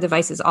 she can have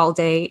devices all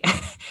day,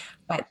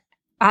 but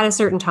at a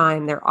certain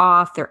time, they're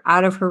off. They're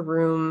out of her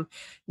room,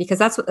 because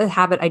that's what the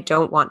habit I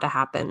don't want to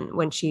happen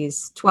when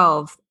she's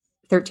 12,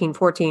 13,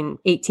 14,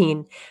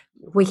 18.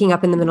 Waking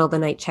up in the middle of the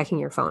night, checking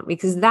your phone,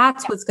 because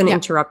that's what's going to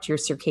interrupt your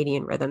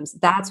circadian rhythms.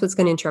 That's what's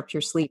going to interrupt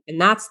your sleep.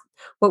 And that's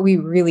what we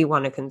really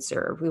want to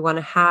conserve. We want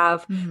to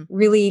have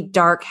really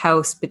dark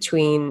house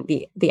between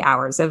the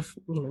hours of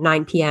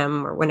 9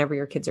 p.m. or whenever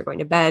your kids are going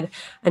to bed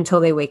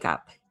until they wake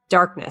up.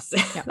 Darkness.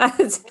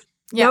 That's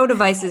no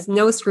devices,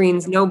 no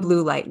screens, no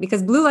blue light,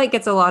 because blue light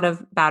gets a lot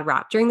of bad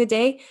rap during the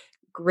day.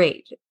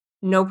 Great.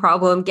 No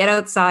problem. Get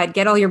outside,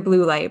 get all your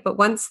blue light. But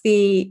once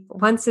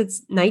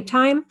it's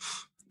nighttime,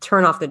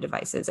 turn off the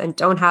devices and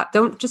don't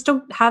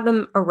have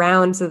them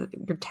around so that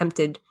you're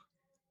tempted,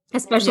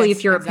 especially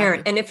if you're a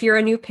parent. And if you're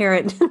a new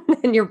parent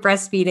and you're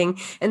breastfeeding,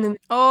 and then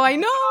I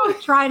know,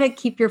 try to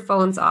keep your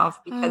phones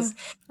off, because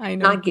I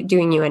know. Not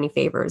doing you any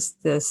favors.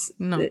 It's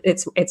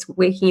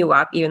waking you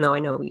up, even though I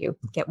know you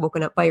get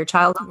woken up by your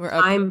child all the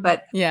time.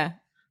 But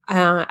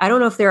I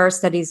don't know if there are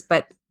studies,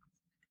 but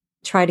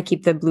try to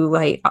keep the blue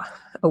light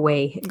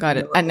away. Got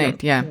it. At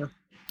night.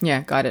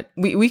 Yeah, got it.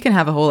 We can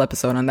have a whole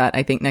episode on that,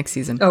 I think, next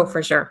season. Oh,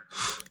 for sure.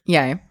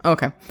 Yeah.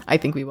 Okay. I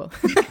think we will.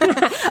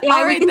 Yeah,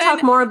 All we right, can then.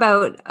 talk more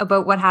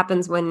about what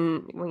happens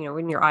when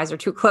your eyes are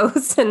too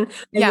close and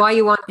why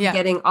you want to be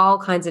getting all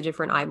kinds of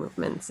different eye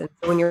movements. And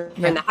so when you're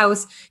in the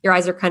house, your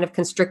eyes are kind of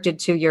constricted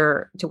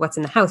to what's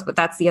in the house. But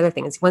that's the other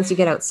thing, is once you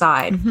get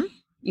outside,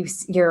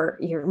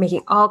 you're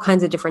making all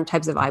kinds of different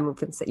types of eye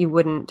movements that you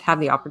wouldn't have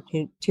the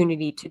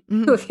opportunity to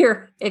do if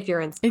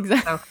you're inside.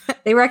 Exactly. So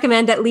they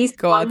recommend at least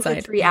Go 1 outside.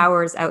 to 3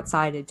 hours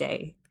outside a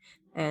day,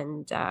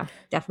 and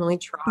definitely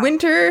try.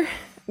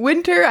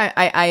 Winter,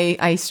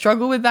 I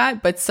struggle with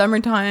that, but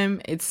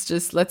summertime, it's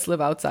just, let's live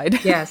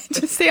outside. Yes.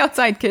 Just stay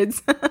outside,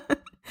 kids.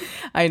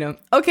 I know.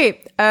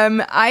 Okay.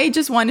 I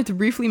just wanted to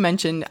briefly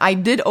mention, I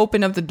did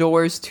open up the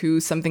doors to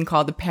something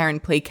called the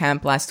Parent Play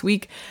Camp last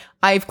week.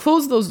 I've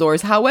closed those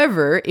doors.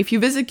 However, if you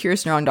visit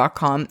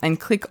curiousneuron.com and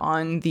click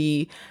on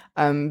the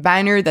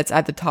banner that's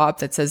at the top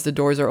that says the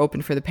doors are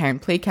open for the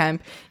Parent Play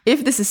Camp,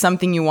 if this is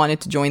something you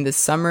wanted to join this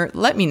summer,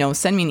 let me know.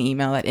 Send me an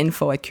email at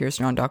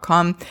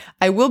info@curiousneuron.com.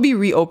 I will be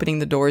reopening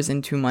the doors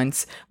in 2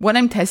 months. What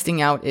I'm testing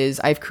out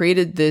is I've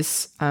created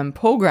this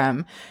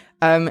program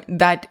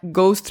that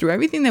goes through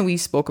everything that we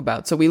spoke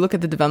about. So we look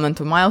at the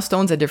developmental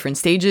milestones at different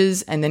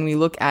stages, and then we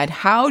look at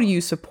how do you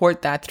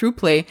support that through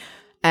play.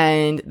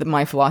 And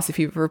my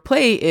philosophy for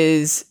play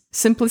is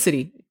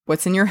simplicity.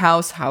 What's in your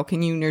house? How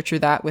can you nurture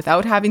that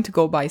without having to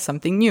go buy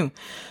something new?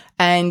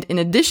 And in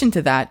addition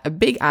to that, a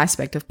big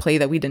aspect of play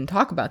that we didn't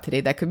talk about today,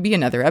 that could be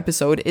another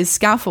episode, is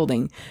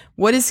scaffolding.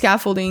 What is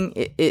scaffolding?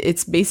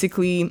 It's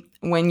basically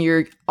when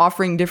you're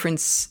offering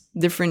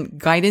different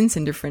guidance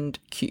and different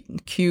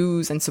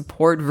cues and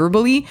support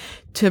verbally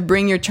to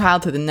bring your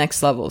child to the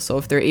next level. So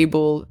if they're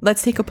able,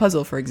 let's take a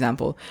puzzle, for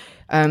example.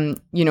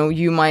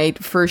 You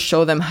might first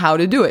show them how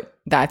to do it.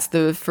 That's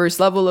the first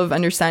level of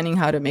understanding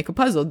how to make a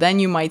puzzle. Then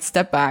you might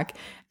step back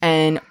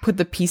and put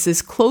the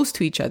pieces close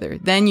to each other.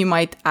 Then you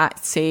might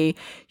say,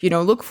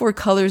 look for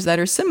colors that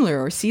are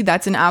similar, or see,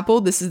 that's an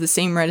apple. This is the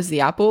same red as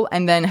the apple,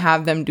 and then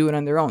have them do it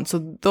on their own.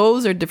 So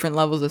those are different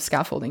levels of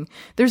scaffolding.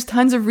 There's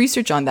tons of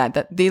research on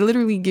that they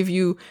literally give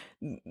you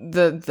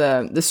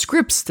the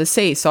scripts to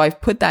say. So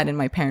I've put that in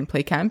my Parent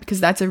Play Camp because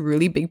that's a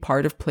really big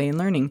part of play and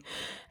learning.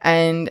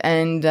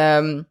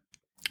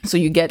 So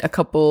you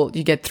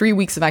get 3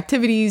 weeks of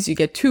activities, you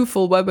get 2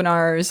 full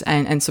webinars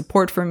and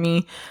support from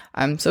me.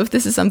 So if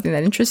this is something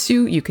that interests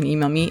you, you can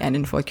email me at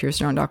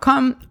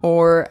info@curiousneuron.com,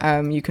 or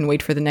you can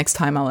wait for the next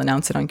time I'll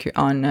announce it on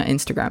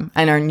Instagram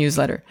and our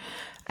newsletter.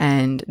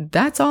 And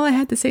that's all I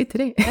had to say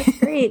today. That's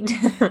great.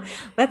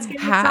 Let's get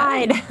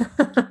outside.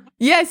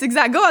 Yes,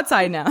 exactly. Go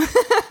outside now.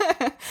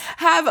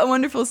 Have a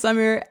wonderful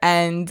summer,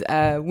 and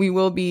we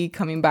will be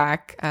coming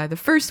back the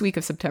first week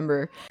of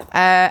September.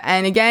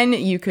 And again,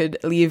 you could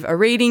leave a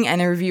rating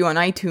and a review on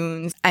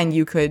iTunes, and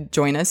you could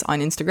join us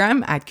on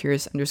Instagram at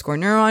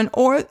 @curious_neuron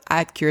or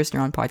at Curious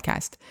Neuron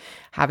Podcast.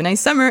 Have a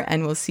nice summer,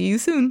 and we'll see you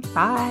soon.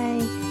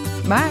 Bye.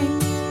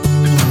 Bye.